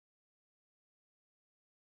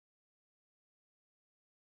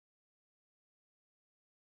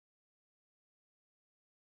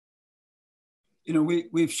you know,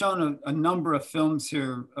 we've shown a number of films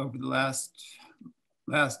here over the last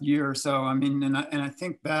year or so. I mean, and I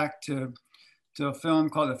think back to a film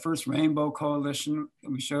called The First Rainbow Coalition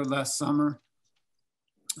that we showed last summer.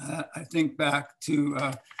 I think back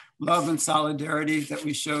to Love and Solidarity that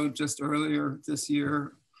we showed just earlier this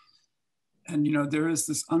year. And you know, there is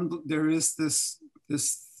this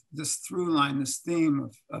through line, this theme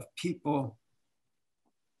of people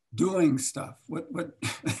doing stuff. What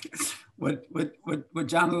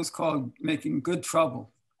John Lewis called making good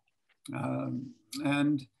trouble.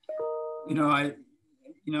 And you know,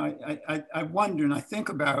 I wonder and I think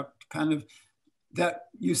about kind of that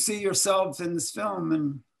you see yourselves in this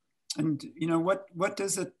film, and you know, what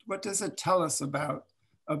does it tell us about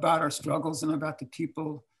our struggles and about the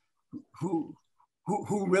people who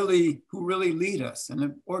really lead us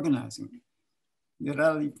in organizing?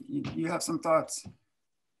 Yareli, you have some thoughts?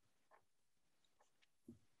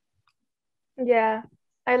 Yeah,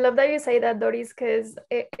 I love that you say that, Doris, because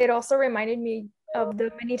it also reminded me of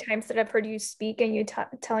the many times that I've heard you speak and you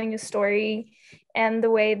telling your story, and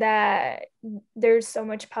the way that there's so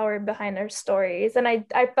much power behind our stories. And I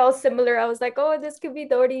felt similar. I was like, oh, this could be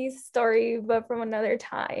Doris' story, but from another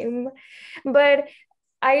time. But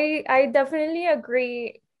I definitely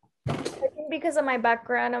agree. I think because of my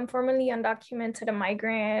background, I'm formerly undocumented, a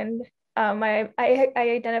migrant. I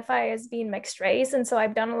identify as being mixed race. And so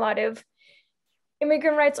I've done a lot of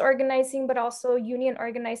immigrant rights organizing, but also union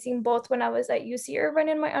organizing, both when I was at UC Irvine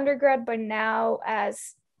in my undergrad, but now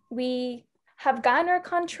as we have gotten our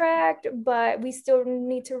contract, but we still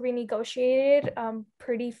need to renegotiate it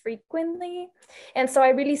pretty frequently. And so I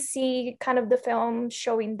really see kind of the film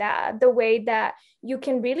showing that, the way that you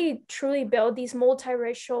can really truly build these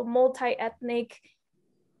multiracial, multi-ethnic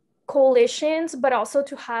coalitions, but also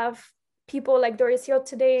to have people like Doris here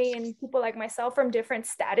today and people like myself from different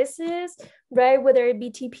statuses, right? Whether it be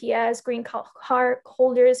TPS, green card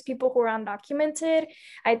holders, people who are undocumented.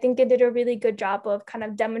 I think they did a really good job of kind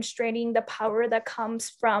of demonstrating the power that comes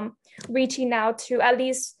from reaching out to, at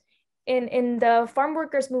least in the farm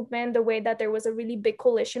workers movement, the way that there was a really big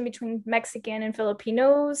coalition between Mexican and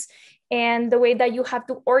Filipinos, and the way that you have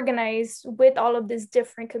to organize with all of these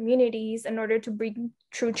different communities in order to bring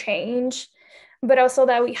true change. But also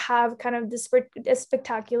that we have kind of this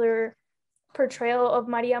spectacular portrayal of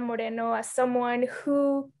Maria Moreno as someone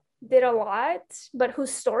who did a lot, but whose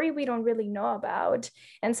story we don't really know about.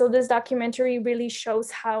 And so this documentary really shows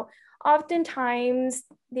how oftentimes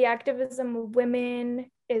the activism of women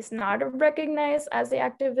is not recognized as the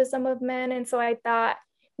activism of men. And so I thought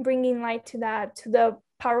bringing light to that, to the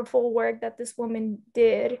powerful work that this woman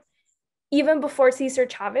did, even before Cesar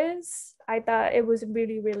Chavez, I thought it was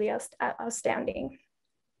really, really outstanding.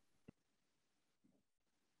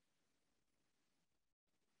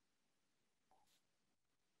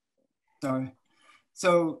 Sorry.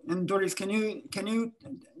 So, and Doris, can you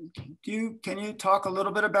talk a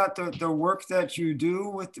little bit about the work that you do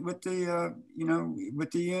with the you know,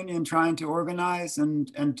 with the union, trying to organize and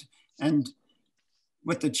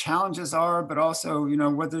what the challenges are, but also, you know,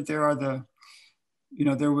 whether there are you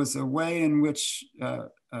know, there was a way in which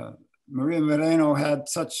Maria Moreno had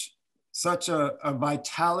such a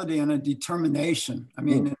vitality and a determination. I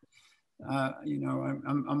mean, you know,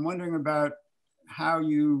 I'm wondering about how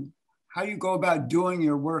you go about doing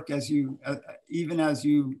your work as you even as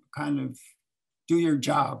you kind of do your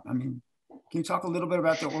job. I mean, can you talk a little bit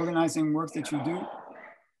about the organizing work that you do?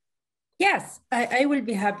 Yes, I will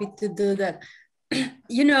be happy to do that.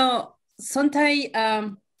 You know, sometimes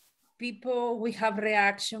people, we have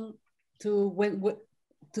reaction to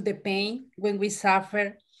to the pain when we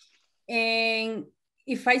suffer. And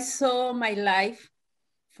if I saw my life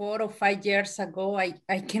 4 or 5 years ago,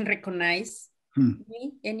 I can recognize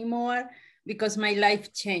me anymore, because my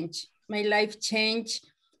life changed. My life changed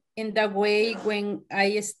in the way when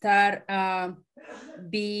I start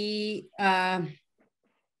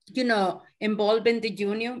you know, involved in the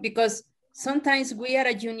union, because sometimes we are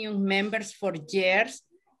a union members for years,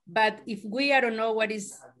 but if we don't know what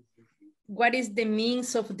is the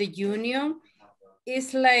means of the union,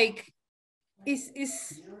 it's like,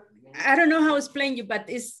 it's I don't know how to explain you, but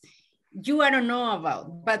it's, you I don't know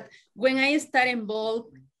about. But when I start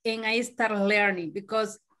involved and I start learning,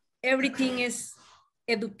 because everything is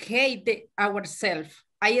educate ourselves.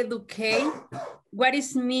 I educate what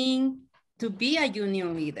it means to be a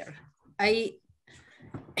union leader.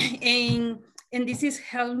 And this has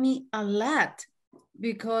helped me a lot,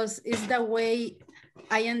 because it's the way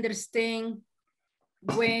I understand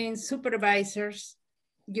when supervisors,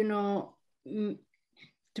 you know,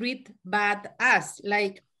 treat bad us.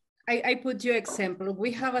 Like, I put you example.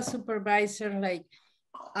 We have a supervisor like,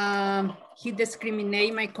 he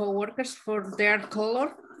discriminate my coworkers for their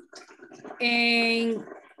color. And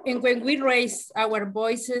when we raise our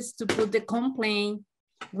voices to put the complaint,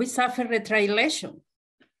 we suffer retaliation.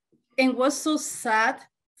 And was so sad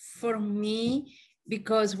for me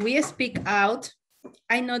because we speak out.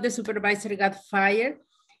 I know the supervisor got fired,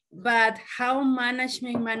 but how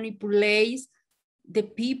management manipulates the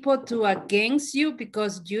people to against you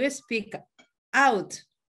because you speak out,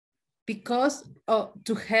 because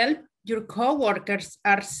to help your coworkers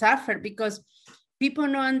are suffer, because people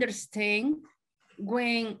don't understand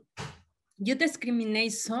when you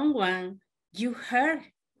discriminate someone, you hurt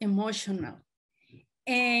emotional.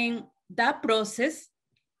 And that process,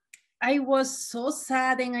 I was so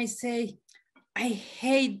sad, and I say, I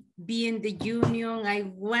hate being the union. I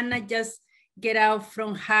wanna just get out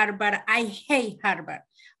from Harvard. I hate Harvard.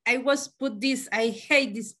 I was put this, I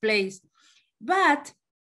hate this place. But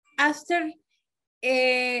after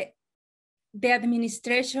the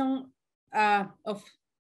administration of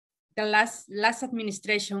the last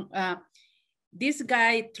administration, this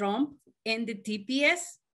guy Trump and the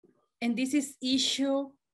TPS, and this is issue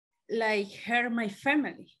like hurt my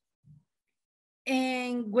family.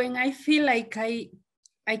 And when I feel like I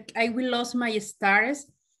will lose my status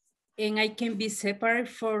and I can be separate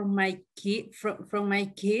from my from my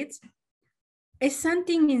kids, it's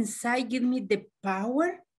something inside give me the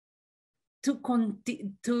power to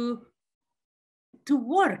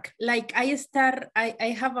work. Like I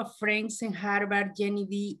have a friends in Harvard, Jenny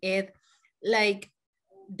V, Ed, like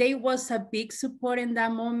they was a big support in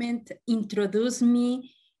that moment, introduced me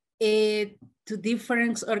to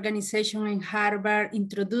different organizations in Harvard,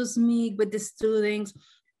 introduced me with the students.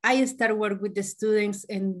 I started work with the students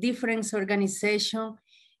in different organizations.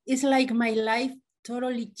 It's like my life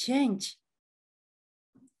totally changed.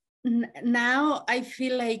 Now I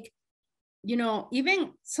feel like, you know,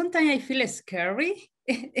 even sometimes I feel scary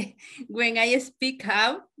when I speak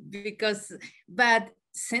out because, but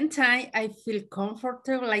sometimes I feel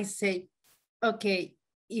comfortable. I say, okay,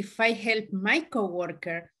 if I help my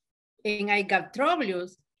coworker and I got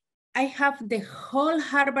troubles, I have the whole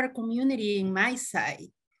Harvard community in my side.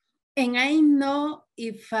 And I know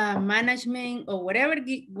if management or whatever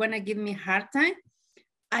wanna give me a hard time,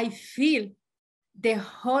 I feel the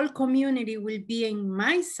whole community will be in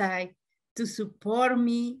my side to support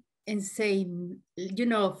me and say, you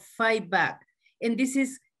know, fight back. And this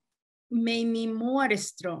is made me more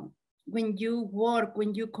strong. When you work,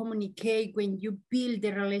 when you communicate, when you build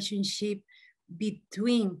the relationship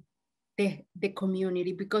between the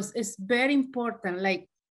community, because it's very important. Like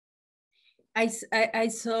I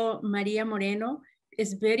saw Maria Moreno,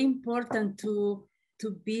 it's very important to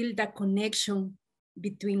build a connection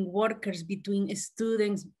between workers, between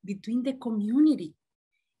students, between the community,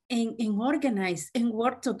 and organize and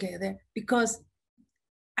work together. Because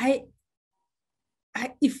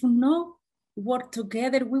if no work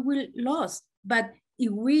together, we will lose. But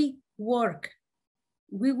if we work,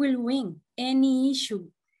 we will win any issue.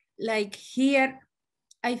 Like here,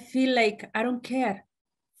 I feel like I don't care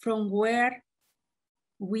from where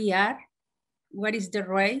we are, what is the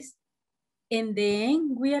race. In the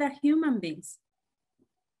end, we are human beings.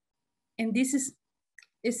 And this is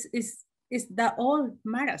that all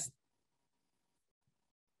matters.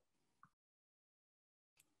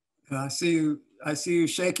 I see you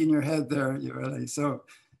shaking your head there, Yareli. So,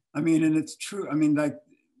 I mean, and it's true. I mean, like,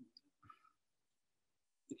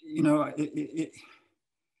 you know,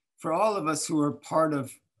 for all of us who are part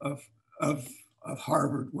of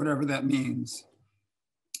Harvard, whatever that means,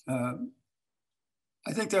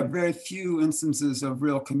 I think there are very few instances of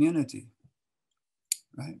real community,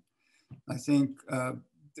 right? I think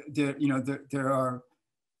there are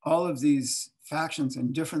all of these factions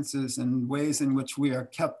and differences and ways in which we are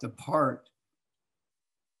kept apart.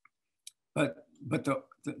 But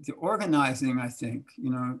the organizing, I think,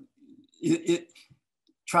 you know, it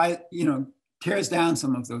tears down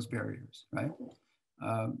some of those barriers, right?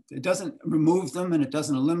 It doesn't remove them and it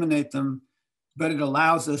doesn't eliminate them, but it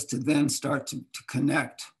allows us to then start to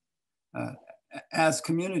connect as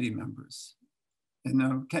community members. You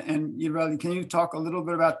know, and Yareli, can you talk a little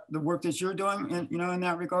bit about the work that you're doing in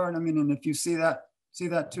that regard? I mean, and if you see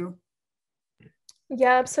that too?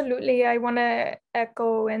 Yeah, absolutely. I want to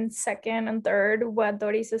echo in second and third what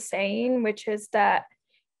Doris is saying, which is that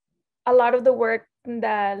a lot of the work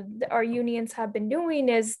that our unions have been doing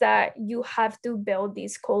is that you have to build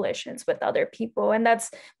these coalitions with other people. And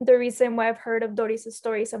that's the reason why I've heard of Doris'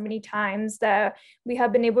 story so many times, that we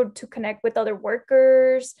have been able to connect with other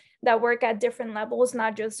workers that work at different levels,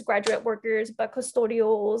 not just graduate workers, but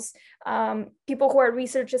custodials, people who are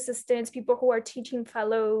research assistants, people who are teaching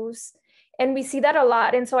fellows. And we see that a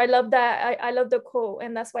lot. And so I love that. I love the quote,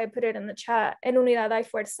 and that's why I put it in the chat. En unidad hay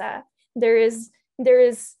fuerza. There is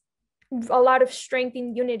a lot of strength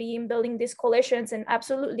in unity in building these coalitions. And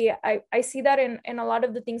absolutely, I see that in a lot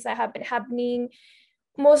of the things that have been happening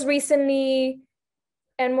most recently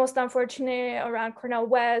and most unfortunate around Cornell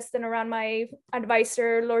West and around my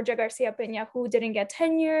advisor, Lorgia Garcia Peña, who didn't get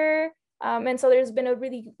tenure. And so there's been a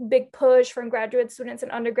really big push from graduate students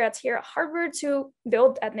and undergrads here at Harvard to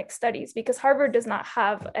build ethnic studies, because Harvard does not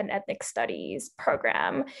have an ethnic studies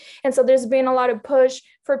program. And so there's been a lot of push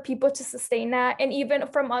for people to sustain that. And even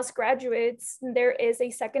from us graduates, there is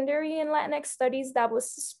a secondary in Latinx studies that was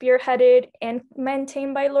spearheaded and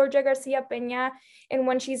maintained by Lorgia Garcia Peña. And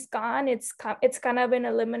when she's gone, it's kind of in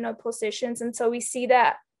a liminal positions. And so we see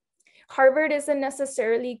that Harvard isn't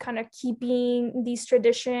necessarily kind of keeping these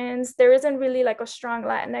traditions. There isn't really like a strong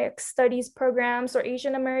Latinx studies programs or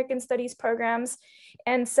Asian American studies programs.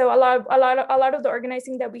 And so a lot of the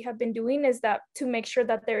organizing that we have been doing is that to make sure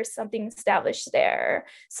that there is something established there,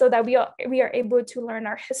 so that we are able to learn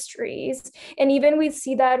our histories. And even we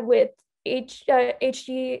see that with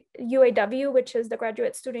HGUAW, which is the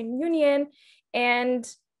Graduate Student Union, and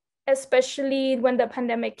especially when the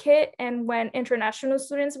pandemic hit and when international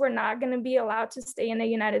students were not going to be allowed to stay in the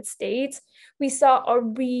United States, we saw a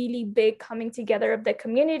really big coming together of the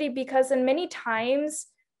community, because in many times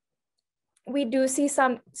we do see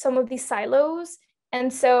some of these silos.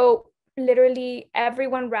 And so literally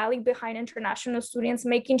everyone rallied behind international students,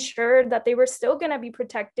 making sure that they were still going to be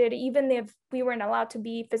protected, even if we weren't allowed to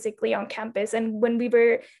be physically on campus. And when we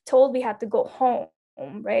were told we had to go home,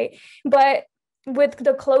 right? But with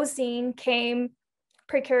the closing came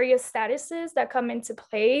precarious statuses that come into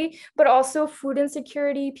play, but also food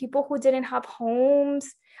insecurity, people who didn't have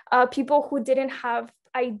homes, people who didn't have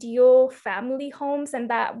ideal family homes and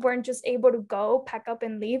that weren't just able to go pack up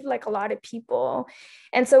and leave like a lot of people.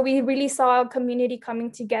 And so we really saw a community coming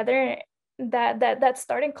together that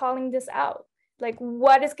started calling this out. Like,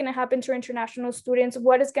 what is going to happen to international students?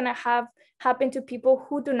 What is going to happen to people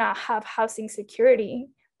who do not have housing security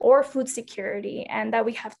or food security, and that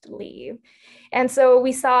we have to leave? And so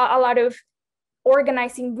we saw a lot of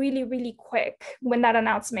organizing really, really quick when that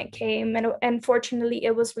announcement came. And unfortunately,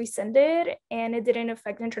 it was rescinded and it didn't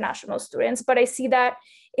affect international students. But I see that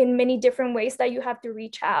in many different ways that you have to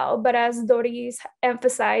reach out. But as Doris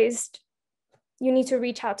emphasized, you need to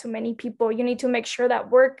reach out to many people. You need to make sure that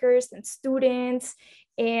workers and students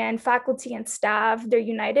and faculty and staff, they're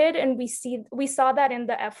united. And we saw that in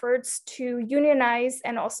the efforts to unionize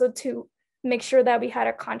and also to make sure that we had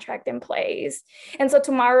a contract in place. And so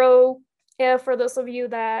tomorrow, for those of you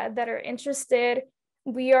that are interested,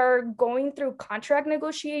 we are going through contract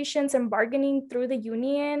negotiations and bargaining through the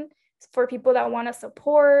union for people that want to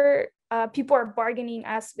support. People are bargaining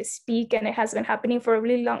as we speak, and it has been happening for a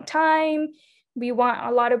really long time. We want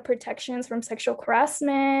a lot of protections from sexual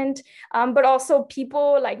harassment, but also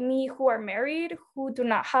people like me who are married, who do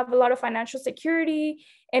not have a lot of financial security,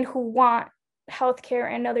 and who want healthcare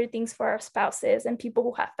and other things for our spouses and people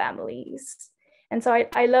who have families. And so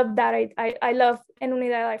I love that. I love En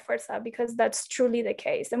Unidad Hay Fuerza, because that's truly the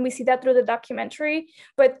case. And we see that through the documentary,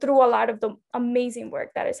 but through a lot of the amazing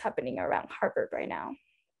work that is happening around Harvard right now.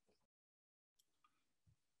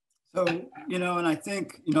 So, and I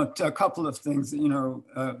think, a couple of things,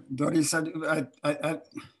 Doris said,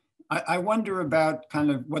 I wonder about kind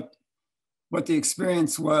of what the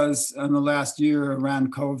experience was in the last year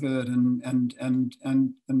around COVID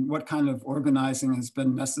and what kind of organizing has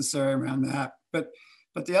been necessary around that. But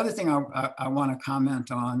the other thing I want to comment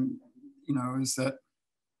on, is that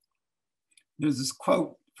there's this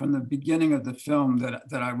quote from the beginning of the film that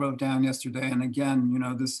I wrote down yesterday. And again,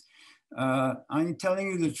 this, I'm telling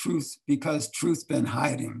you the truth because truth's been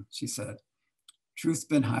hiding, she said. Truth's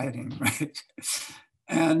been hiding, right?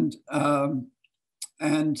 And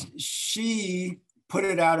she put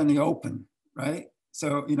it out in the open, right?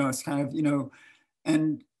 So, it's kind of,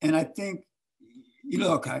 and I think,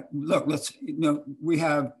 look, let's, we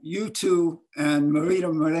have you two and Maria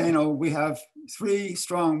Moreno, we have three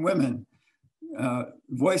strong women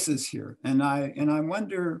voices here. And I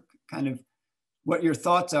wonder kind of what your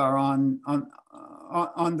thoughts are on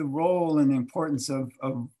the role and the importance of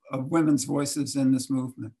women's voices in this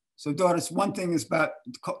movement. So Doris, one thing is about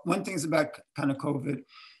kind of COVID,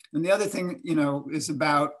 And the other thing, you know, is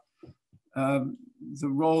about the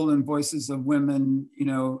role and voices of women, you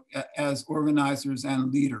know, as organizers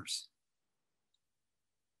and leaders.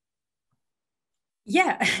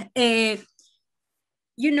 Yeah,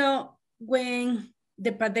 you know, when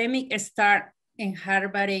the pandemic started in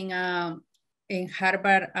Harvard,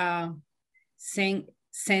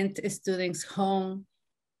 sent students home,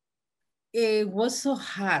 it was so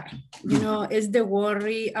hard. You know, it's the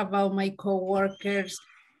worry about my coworkers,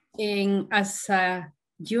 and as a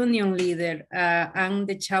union leader, and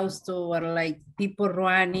the custodial were like people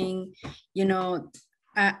running. You know,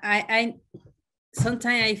 I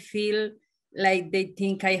sometimes I feel like they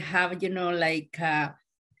think I have, you know, like a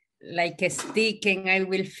stick and I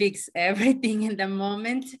will fix everything in the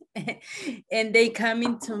moment. And they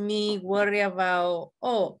coming to me worry about,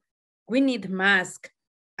 oh, we need mask.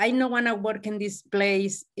 I don't want to work in this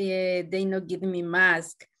place. They not give me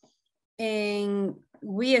mask. And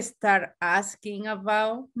we start asking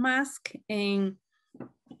about mask, and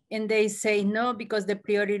they say no, because the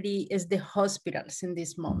priority is the hospitals in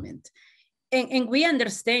this moment. And we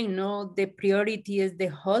understand, no, the priority is the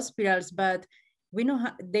hospitals, but we know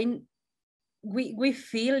how we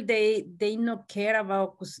feel they not care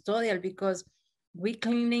about custodial, because we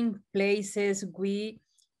cleaning places, we,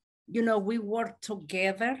 you know, we work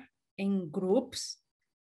together in groups,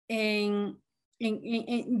 and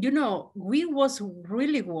you know, we was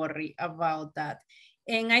really worried about that.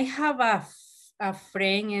 And I have a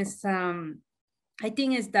friend is I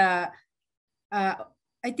think is the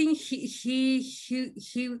I think he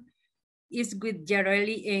is with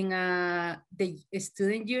Yareli in the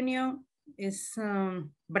student union, is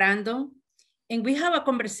Brandon. And we have a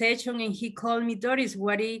conversation, and he called me, Doris,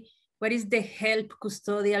 what is the help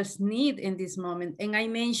custodials need in this moment? And I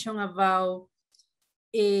mentioned about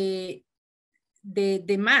the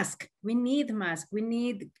mask. We need mask, we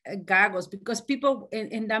need goggles, because people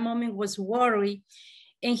in that moment was worried.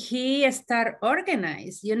 And he started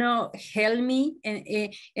organize, you know, help me.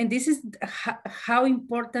 And this is how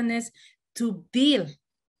important it is to build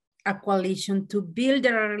a coalition, to build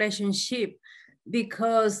a relationship,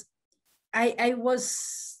 because I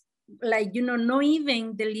was like, you know, not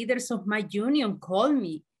even the leaders of my union call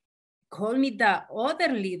me the other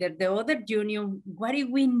leader, the other union, what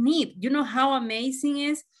do we need? You know how amazing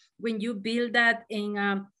it is when you build that.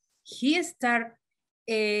 And he start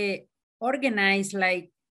organize,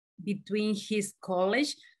 like between his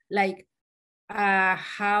college, like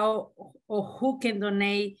how or who can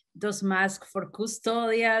donate those masks for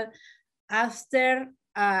custodial. After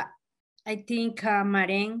I think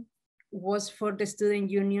Maren was for the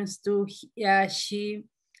student unions too. She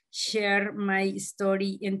shared my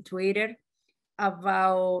story in Twitter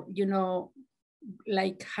about, you know,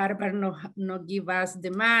 like Harvard no give us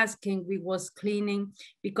the mask, and we was cleaning,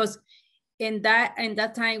 because in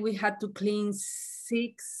that time we had to clean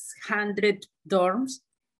 600 dorms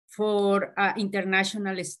for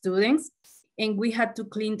international students, and we had to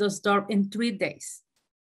clean those dorms in 3 days.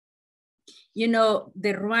 You know,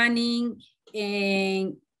 the running,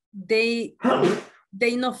 and they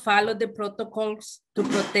not follow the protocols to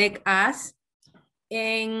protect us.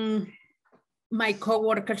 And my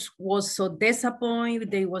coworkers was so disappointed,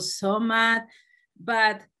 they was so mad.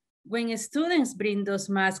 But when students bring those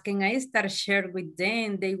masks and I start sharing with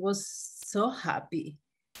them, they was so happy.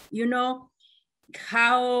 You know,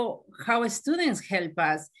 how students help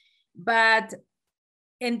us. But,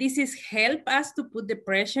 and this is help us to put the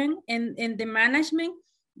pressure in the management,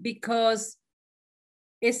 because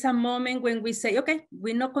it's a moment when we say, okay,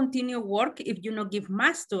 we not continue work if you not give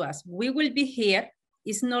masks to us. We will be here.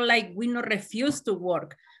 It's not like we not refuse to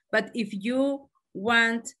work, but if you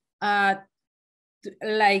want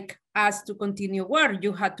like us to continue work,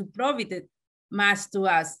 you have to provide masks to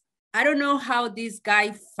us. I don't know how this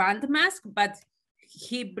guy found mask, but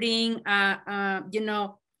he bring you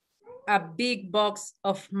know, a big box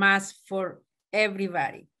of masks for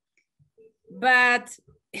everybody. But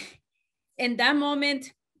in that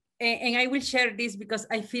moment, and I will share this because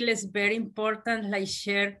I feel it's very important, like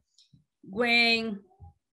share, when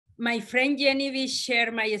my friend Genevieve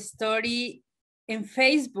shared my story in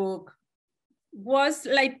Facebook, was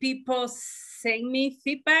like people send me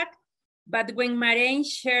feedback, but when Maren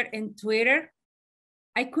shared in Twitter,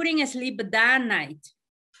 I couldn't sleep that night,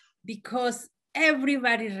 because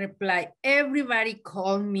everybody replied, everybody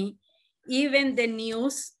called me, even the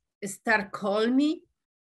news start calling me,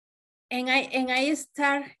 and I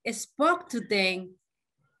spoke to them.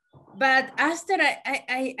 But after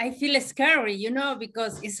I feel scary, you know,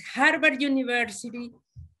 because it's Harvard University,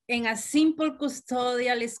 and a simple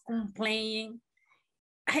custodial is complaining.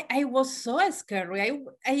 I was so scared.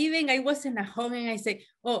 I was in a home and I say,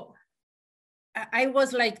 oh, I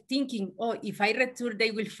was like thinking, oh, if I return,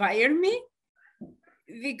 they will fire me.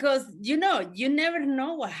 Because, you never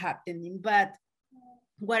know what happening. But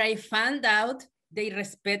what I found out, they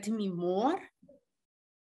respect me more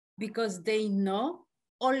because they know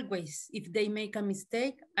always if they make a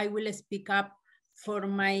mistake, I will speak up for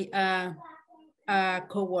my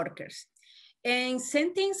co-workers. And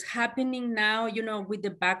same things happening now, with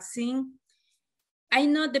the vaccine. I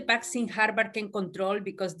know the vaccine Harvard can control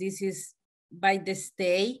because this is by the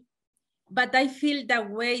state, but I feel the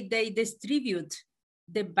way they distribute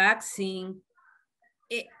the vaccine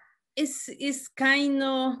is kind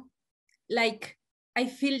of like, I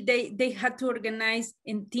feel they had to organize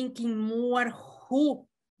and thinking more who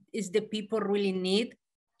is the people really need,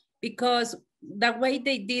 because the way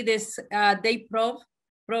they did is they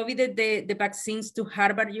provided the vaccines to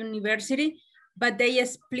Harvard University, but they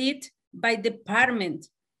split by department.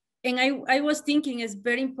 And I was thinking it's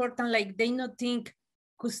very important, like they not think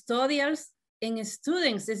custodials and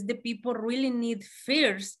students is the people really need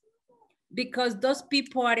first, because those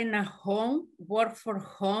people are in a home, work for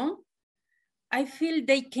home. I feel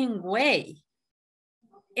they can wait.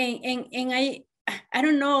 And I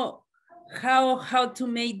don't know how to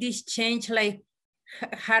make this change, like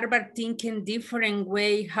Harvard thinking different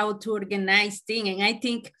way, how to organize things. And I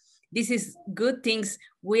think this is good things.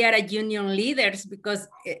 We are a union leaders because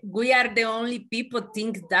we are the only people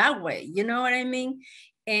think that way. You know what I mean?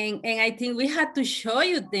 And I think we had to show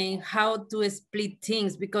you then how to split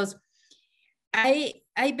things, because I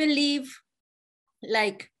believe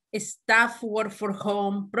like staff work for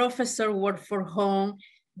home, professor work for home,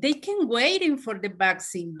 they can waiting for the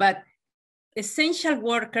vaccine, but essential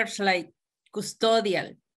workers like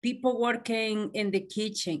custodial, people working in the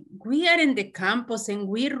kitchen, we are in the campus and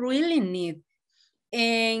we really need.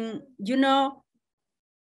 And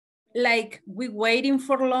like we waiting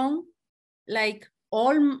for long, like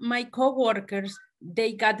all my co-workers,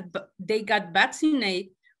 they got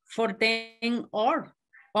vaccinated for their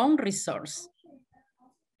own resource.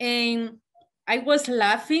 And I was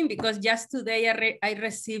laughing because just today I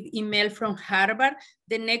received email from Harvard.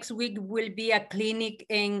 The next week will be a clinic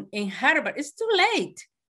in Harvard. It's too late.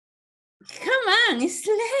 Come on, it's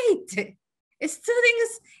late.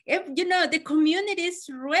 Students, the community is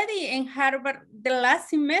ready in Harvard the last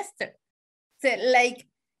semester. So like,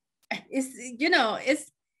 I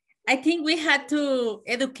think we had to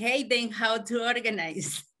educate them how to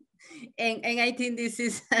organize. And I think this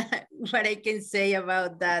is what I can say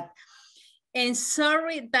about that. And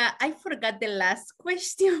sorry that I forgot the last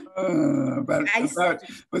question.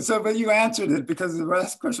 But you answered it, because the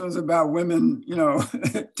last question was about women,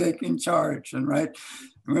 taking charge, and right,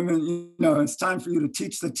 women, it's time for you to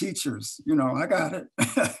teach the teachers. I got it.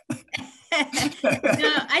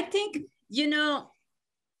 No, I think,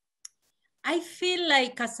 I feel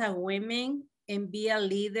like as a woman and be a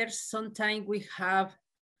leader, sometimes we have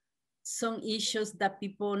some issues that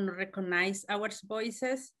people don't recognize our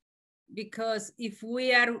voices. Because if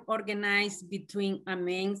we are organized between a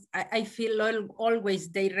men, I feel always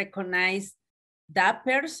they recognize that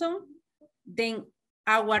person, then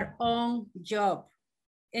our own job.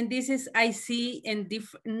 And this is, I see, in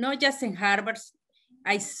not just in Harvard,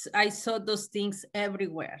 I saw those things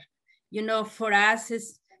everywhere. For us,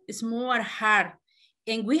 it's more hard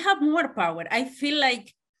and we have more power. I feel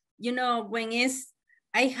like, when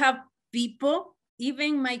I have people,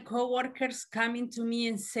 even my coworkers coming to me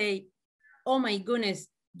and say, oh my goodness,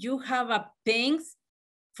 you have a pains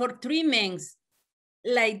for 3 months.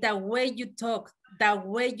 Like the way you talk, the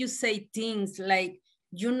way you say things, like,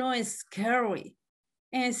 it's scary.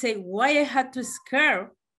 And I say, why I had to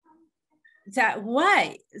scare? That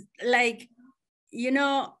why? Like,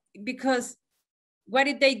 because what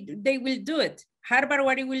did they will do it? Harvard,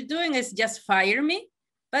 what it will doing is just fire me,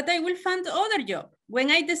 but I will find other job. When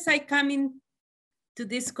I decide coming to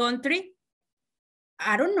this country,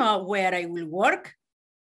 I don't know where I will work.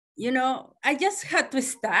 I just had to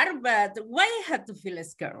start, but why I had to feel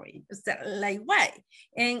scary? Like, why?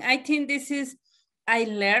 And I think this is, I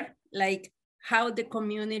learned like how the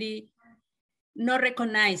community not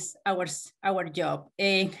recognize our job.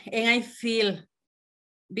 And I feel,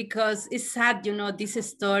 because it's sad, this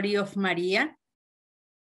story of Maria.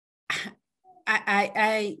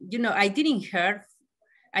 I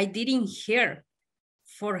didn't hear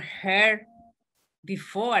for her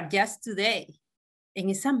before, just today.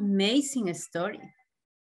 And it's an amazing story.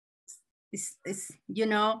 It's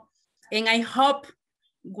and I hope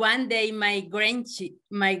one day my grandchild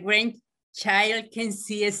can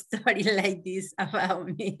see a story like this about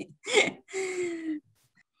me.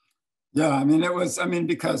 Yeah, I mean, it was, I mean,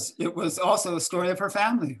 because it was also a story of her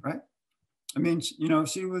family, right? I mean, you know,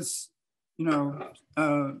 she was, you know,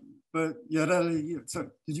 but Yareli, so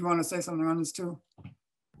did you want to say something on this too?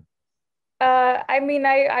 I mean,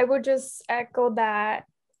 I would just echo that.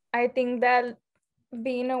 I think that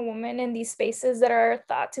being a woman in these spaces that are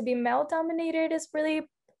thought to be male dominated is really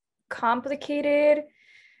complicated,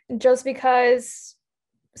 just because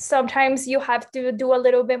sometimes you have to do a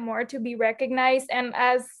little bit more to be recognized. And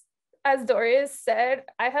as Doris said,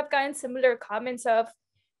 I have gotten similar comments of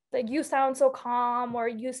like, you sound so calm or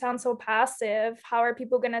you sound so passive. How are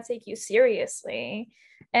people going to take you seriously?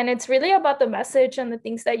 And it's really about the message and the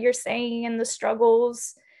things that you're saying and the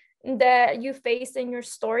struggles that you face in your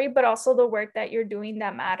story, but also the work that you're doing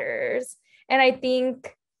that matters. And I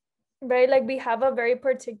think, right, like we have a very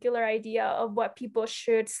particular idea of what people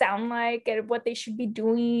should sound like and what they should be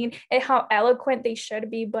doing and how eloquent they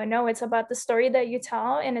should be. But no, it's about the story that you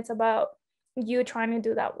tell, and it's about you trying to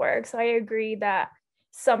do that work. So I agree that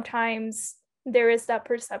sometimes there is that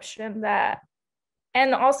perception that,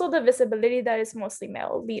 and also the visibility that is mostly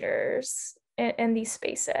male leaders in these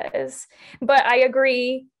spaces. But I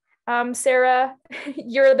agree, Sarah,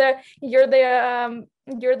 you're the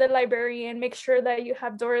librarian. Make sure that you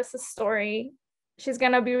have Doris's story. She's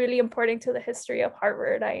gonna be really important to the history of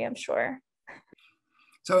Harvard, I am sure.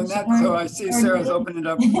 So in that, so I see Sarah's opened it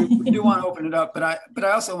up. We do want to open it up, but I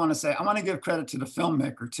also want to say, I want to give credit to the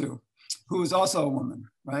filmmaker too, who is also a woman,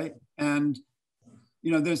 right? And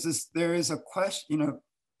you know, there is a question, you know,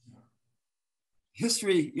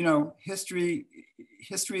 history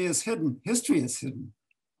is hidden. History is hidden.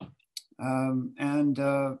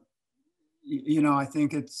 You know, I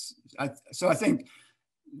think I think,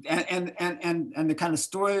 and the kind of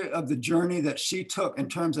story of the journey that she took in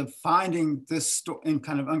terms of finding this story and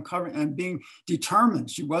kind of uncovering and being determined,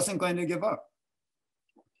 she wasn't going to give up.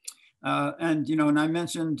 And, you know, and I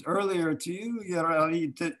mentioned earlier to you,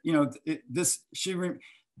 Yareli, that, you know,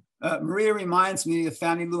 Maria reminds me of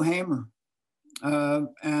Fannie Lou Hamer,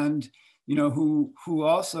 and, you know, who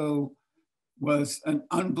also was an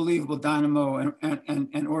unbelievable dynamo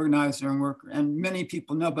and organizer and worker. And many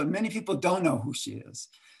people know, but many people don't know who she is.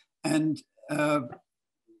 And,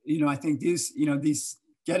 you know, I think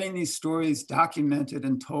getting these stories documented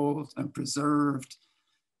and told and preserved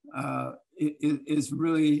is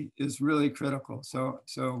really critical. So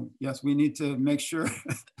yes, we need to make sure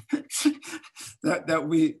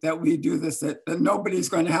that we do this, that nobody's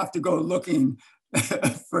going to have to go looking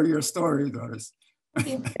for your story, Doris.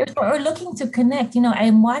 Or looking to connect. You know,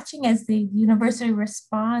 I'm watching as the university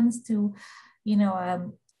responds to, you know,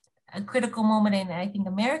 a critical moment in, I think,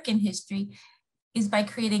 American history is by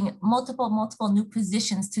creating multiple new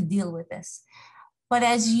positions to deal with this. But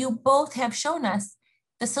as you both have shown us,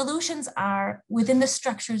 the solutions are within the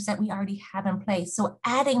structures that we already have in place. So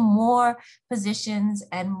adding more positions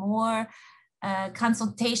and more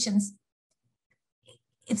consultations,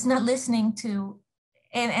 it's not listening to.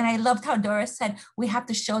 And I loved how Doris said, we have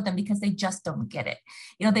to show them because they just don't get it.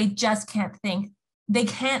 You know, they just can't think. They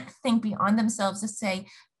can't think beyond themselves to say,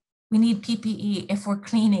 we need PPE if we're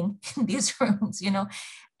cleaning in these rooms, you know,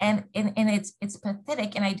 and it's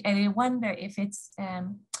pathetic. And I wonder if it's,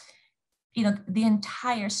 you know, the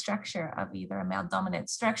entire structure of either a male dominant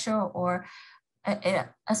structure or a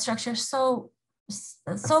structure so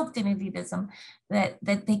soaked in elitism that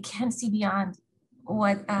they can't see beyond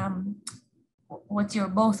what you're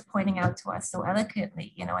both pointing out to us so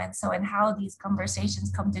eloquently, you know, and how these conversations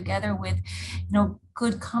come together with, you know,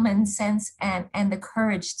 good common sense and the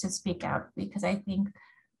courage to speak out, because I think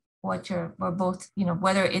we're both, you know,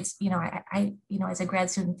 whether it's, you know, I you know, as a grad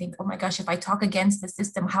student think, oh my gosh, if I talk against the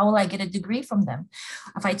system, how will I get a degree from them?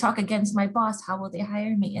 If I talk against my boss, how will they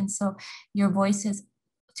hire me? And so your voices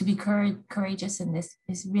to be courageous in this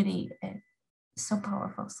is really so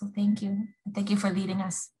powerful. So thank you. Thank you for leading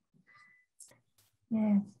us.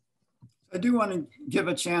 Yeah. I do want to give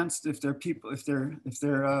a chance if there are people, if they're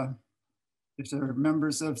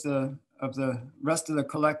members of the rest of the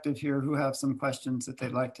collective here who have some questions that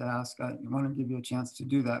they'd like to ask. I want to give you a chance to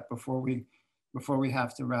do that before we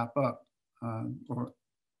have to wrap up.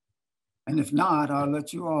 And if not, I'll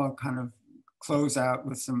let you all kind of close out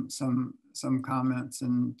with some comments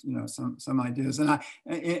and, you know, some ideas. And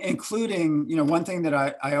including, you know, one thing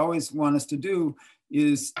that I always want us to do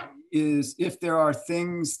is if there are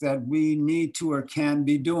things that we need to or can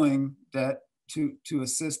be doing that to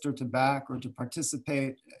assist or to back or to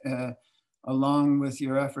participate along with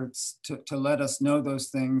your efforts, to let us know those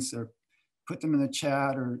things, or put them in the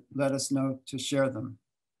chat or let us know to share them.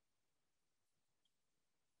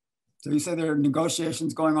 So you said there are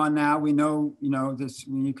negotiations going on now. We know, this.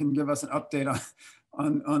 You can give us an update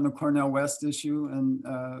on the Cornell West issue, and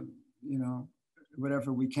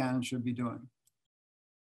whatever we can and should be doing.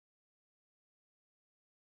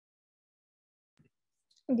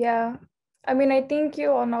 Yeah, I mean, I think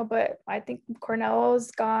you all know, but I think Cornell's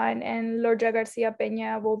gone, and Lorgia Garcia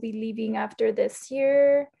Peña will be leaving after this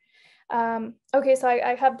year. Okay, so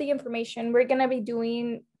I have the information. We're gonna be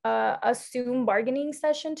doing a Zoom bargaining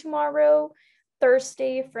session tomorrow,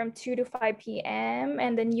 Thursday from 2 to 5 p.m.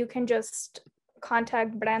 And then you can just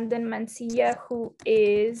contact Brandon Mancilla, who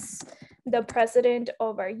is the president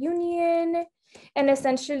of our union. And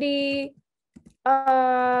essentially,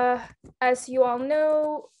 as you all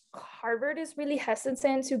know, Harvard is really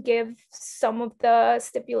hesitant to give some of the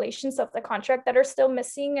stipulations of the contract that are still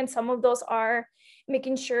missing. And some of those are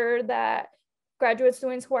making sure that graduate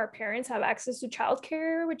students who are parents have access to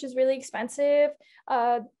childcare, which is really expensive,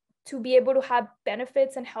 to be able to have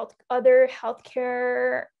benefits and other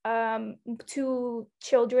healthcare to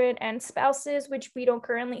children and spouses, which we don't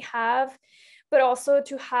currently have, but also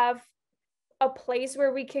to have a place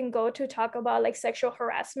where we can go to talk about like sexual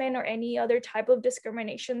harassment or any other type of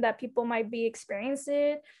discrimination that people might be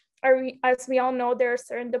experiencing. As we all know, there are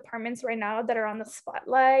certain departments right now that are on the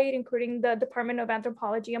spotlight, including the Department of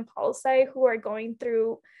Anthropology and Poli-Sci, who are going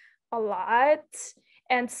through a lot.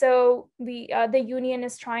 And so the union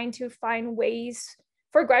is trying to find ways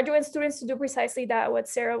for graduate students to do precisely that, what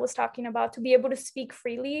Sarah was talking about, to be able to speak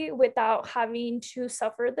freely without having to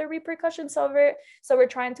suffer the repercussions of it. So we're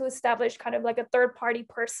trying to establish kind of like a third-party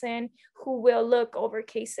person who will look over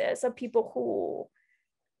cases of people who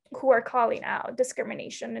are calling out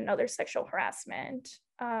discrimination and other sexual harassment.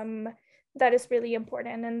 That is really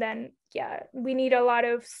important. And then, yeah, we need a lot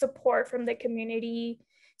of support from the community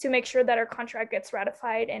to make sure that our contract gets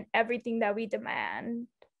ratified and everything that we demand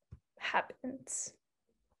happens.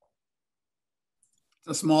 It's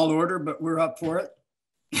a small order, but we're up for it.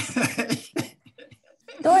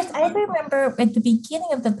 Doris, I remember at the beginning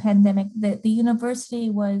of the pandemic that the university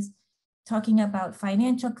was talking about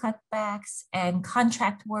financial cutbacks and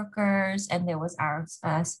contract workers, and there was our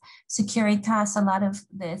Securitas. A lot of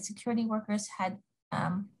the security workers had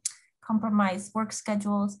compromised work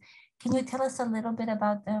schedules. Can you tell us a little bit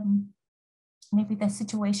about maybe the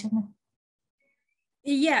situation?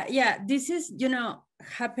 Yeah. This is,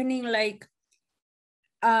 happening like,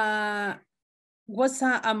 was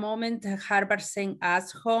a moment Harvard sent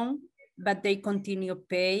us home, but they continue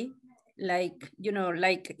pay, like,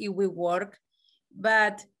 like if we work.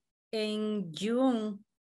 But in June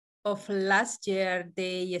of last year,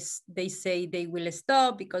 they say they will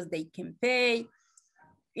stop because they can pay.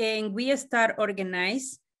 And we start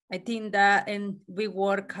organize. I think that, and we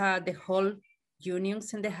work the whole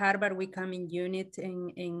unions in the Harvard, we come in unit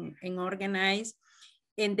and organize,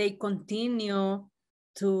 and they continue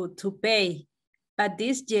to pay. But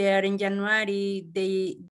this year in January,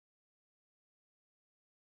 they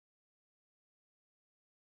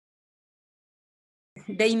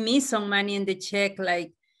miss some money in the check,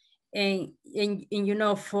 like, and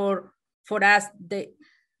for us,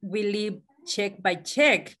 we live check by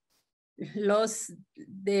check. Lost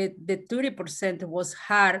the 30% was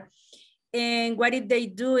hard. And what they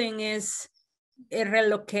doing is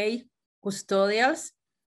relocate custodials,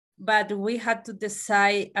 but we had to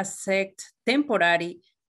decide accept temporary,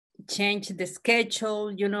 change the schedule,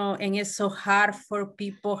 and it's so hard for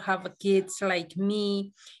people who have kids like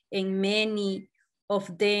me, and many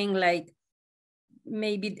of them, like,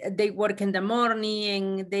 maybe they work in the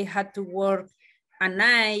morning and they had to work at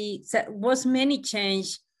night. So it was many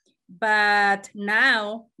change, but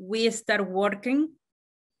now we start working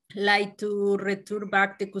like to return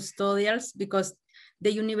back the custodials, because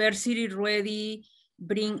the university already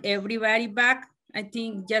bring everybody back. I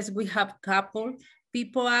think just we have couple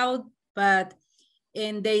people out, but,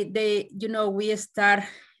 and they we start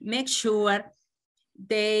make sure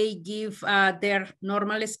they give their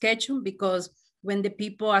normal schedule, because when the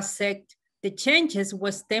people accept the changes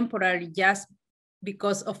was temporary just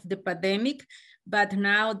because of the pandemic, but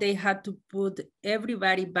now they had to put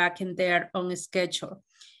everybody back in their own schedule.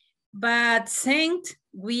 But since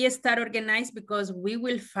we start organized, because we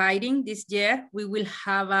will fighting this year, we will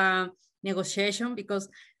have a negotiation, because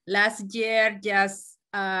last year just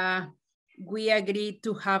we agreed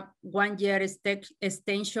to have 1 year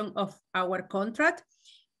extension of our contract.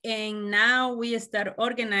 And now we start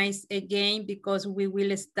organized again, because we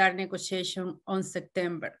will start negotiation on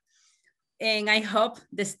September. And I hope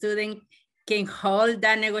the student can hold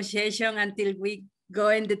that negotiation until we go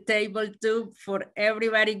in the table too, for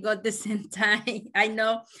everybody got the same time.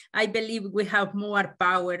 I believe we have more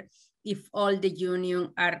power if all the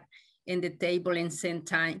union are in the table in same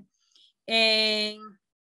time. And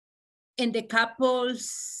in the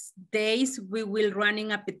couple's days, we will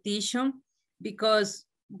running a petition because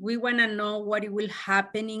we want to know what will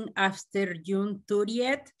happening after June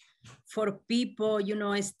 30th for people, you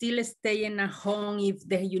know, still staying at home, if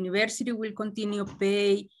the university will continue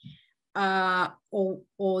pay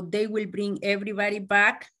or they will bring everybody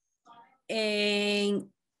back. And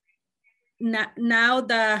now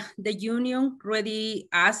the union already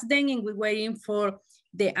asked them and we're waiting for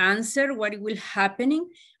the answer, what will happening.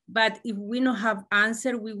 But if we don't have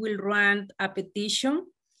answer, we will run a petition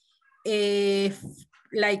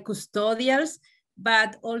like custodials,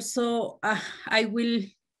 but also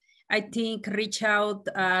I think, reach out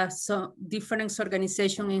some different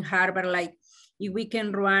organizations in Harvard, like if we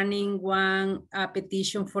can run in one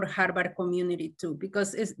petition for Harvard community too,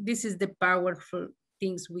 because this is the powerful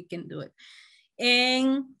things we can do it.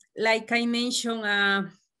 And like I mentioned,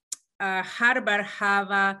 Harvard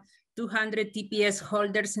have 200 TPS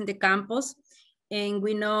holders in the campus, and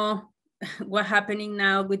we know what's happening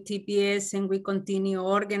now with TPS, and we continue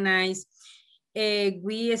organize.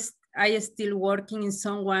 I am still working in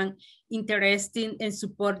someone interested and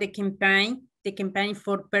support the campaign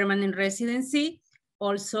for permanent residency.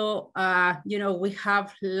 Also, you know, we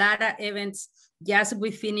have a lot of events. Just we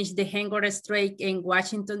finished the hangar strike in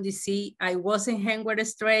Washington, DC. I was in hangar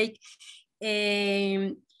strike.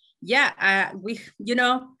 And yeah, you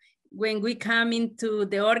know, when we come into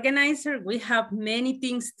the organizer, we have many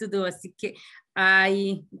things to do.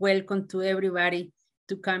 I welcome to everybody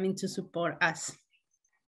to come in to support us.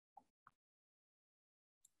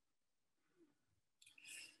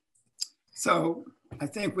 So I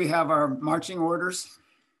think we have our marching orders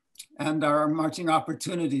and our marching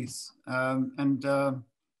opportunities. You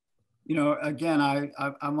know, again,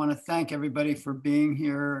 I want to thank everybody for being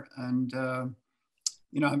here. And,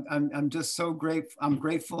 you know, I'm just so grateful. I'm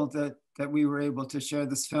grateful that we were able to share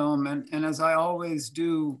this film. And as I always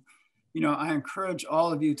do, you know, I encourage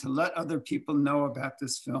all of you to let other people know about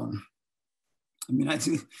this film. I mean,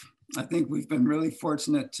 I think we've been really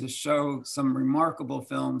fortunate to show some remarkable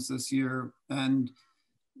films this year, and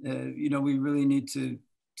you know, we really need to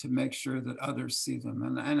make sure that others see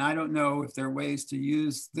them. And I don't know if there are ways to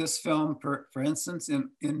use this film, for instance,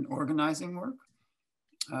 in organizing work,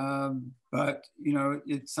 but you know,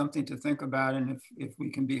 it's something to think about. And if we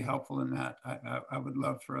can be helpful in that, I would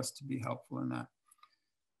love for us to be helpful in that.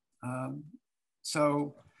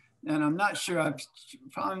 And I'm not sure, I'm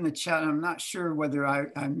following the chat, I'm not sure whether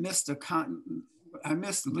I missed I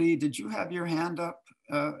missed Lee. Did you have your hand up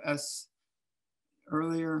as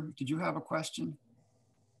earlier? Did you have a question?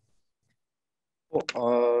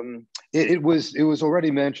 It was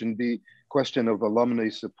already mentioned, the question of alumni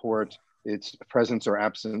support, its presence or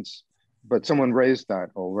absence, but someone raised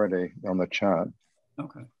that already on the chat.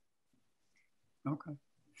 Okay. Okay.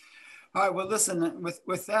 All right, well, listen,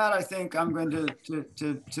 with that, I think I'm going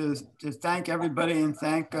to thank everybody and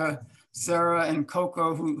thank Sarah and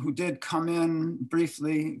Coco, who did come in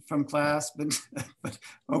briefly from class, but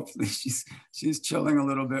hopefully she's chilling a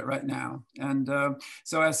little bit right now. And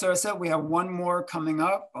so as Sarah said, we have one more coming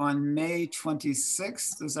up on May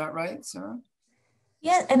 26th. Is that right, Sarah?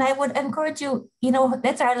 Yeah, and I would encourage you, you know,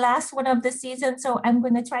 that's our last one of the season. So I'm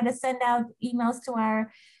going to try to send out emails to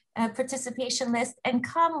our participation list, and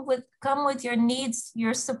come with your needs,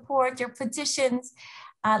 your support, your petitions.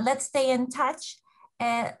 Let's stay in touch,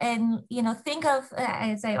 and you know, think of,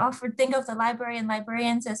 as I offered, think of the library and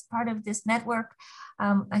librarians as part of this network.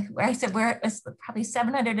 I said we're probably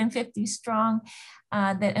 750 strong,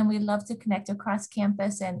 and we love to connect across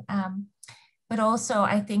campus. And but also,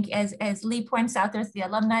 I think, as Lee points out, there's the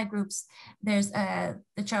alumni groups. There's the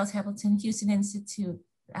Charles Hamilton Houston Institute,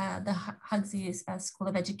 the Hugsey School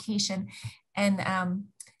of Education, and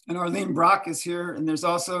Arlene Brock is here, and there's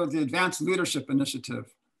also the Advanced Leadership Initiative.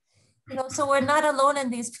 You know, so we're not alone in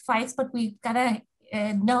these fights, but we gotta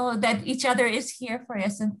know that each other is here for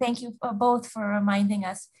us. And thank you both for reminding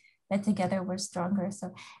us that together we're stronger.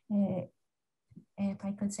 So, if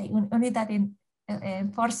I could say, unidad en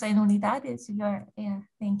fuerza en unidad is your,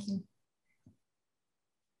 thank you.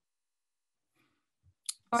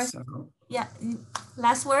 So, yeah,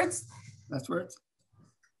 last words? Last words?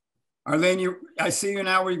 Arlene, I see you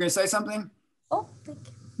now. Were you going to say something? Oh, thank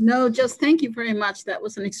you. No, just thank you very much. That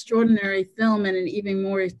was an extraordinary film and an even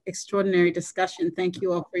more extraordinary discussion. Thank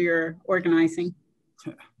you all for your organizing.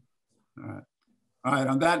 All right. All right,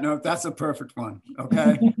 on that note, that's a perfect one,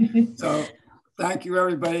 okay? So thank you,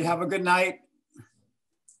 everybody. Have a good night.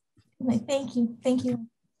 Thank you. Thank you.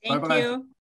 Thank you.